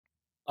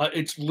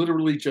It's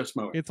literally just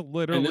mowing. It's And this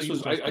literally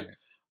was just mowing.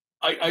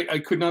 I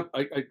could not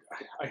I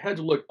had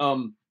to look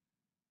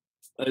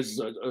as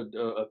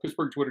a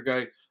Pittsburgh Twitter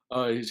guy.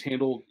 His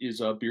handle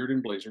is Beard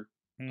and Blazer.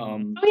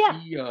 Mhm.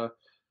 Oh yeah.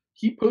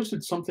 He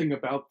posted something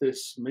about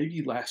this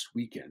maybe last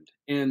weekend,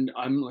 and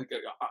I'm like,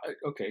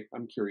 okay,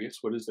 I'm curious.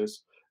 What is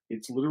this?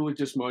 It's literally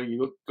just mowing.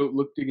 You go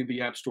looking in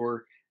the app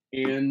store,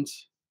 and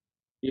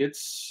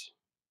it's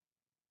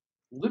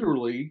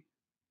literally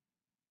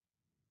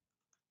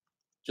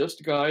just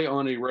a guy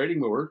on a riding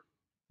mower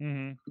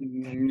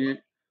Mhm.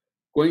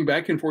 going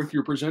back and forth.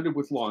 You're presented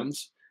with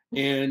lawns,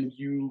 and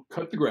you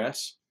cut the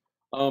grass.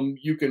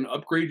 You can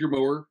upgrade your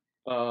mower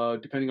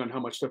depending on how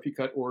much stuff you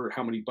cut or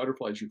how many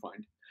butterflies you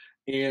find,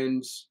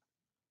 and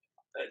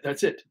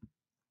that's it.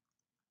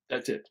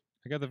 That's it.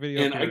 I got the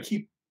video And up I here,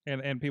 keep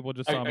and people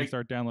just saw me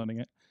start downloading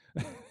it.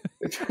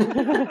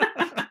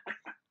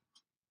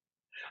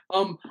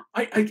 um,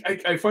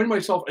 I find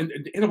myself, and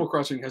Animal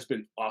Crossing has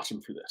been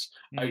awesome for this.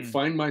 I Mhm.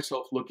 find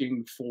myself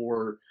looking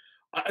for,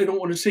 I don't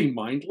want to say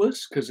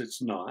mindless because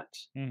it's not,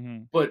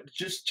 Mhm. but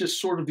just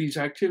sort of these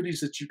activities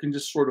that you can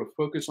just sort of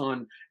focus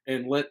on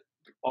and let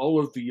all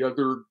of the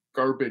other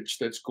garbage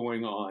that's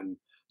going on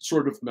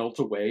sort of melt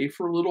away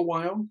for a little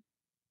while.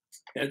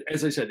 And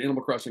as I said,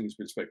 Animal Crossing has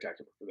been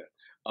spectacular for that.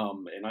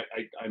 And I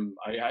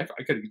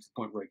got to get to the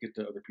point where I get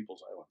to other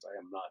people's islands.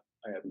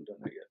 I haven't done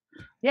that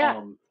yet. Yeah.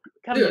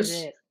 Come This,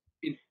 visit.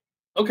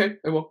 okay,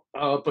 I will.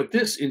 But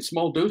this in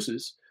small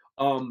doses,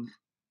 um,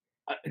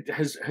 it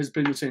has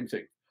been the same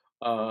thing.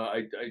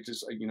 I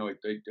just,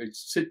 I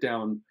sit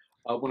down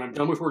when I'm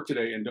done with work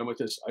today and done with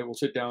this. I will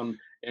sit down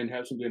and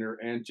have some dinner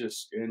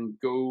and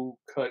go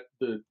cut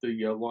the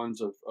lawns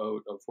of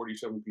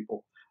 47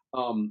 people.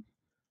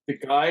 The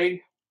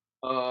guy,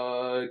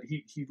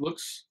 he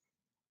looks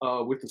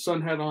with the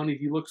sun hat on.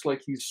 He looks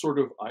like he's sort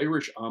of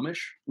Irish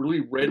Amish, really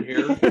red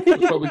hair.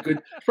 It's probably good.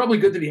 It's probably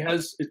good that he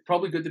has. It's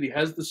probably good that he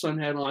has the sun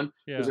hat on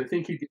because Yeah. I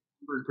think he gets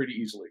burned pretty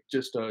easily.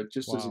 Just as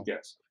a Wow.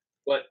 guess.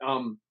 But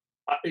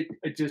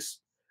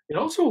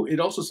it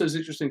also says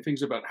interesting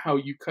things about how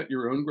you cut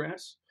your own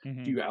grass. Do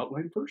Mhm. you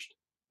outline first?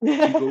 You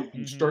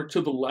Mhm. start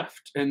to the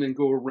left and then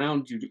go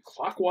around. You do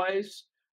clockwise.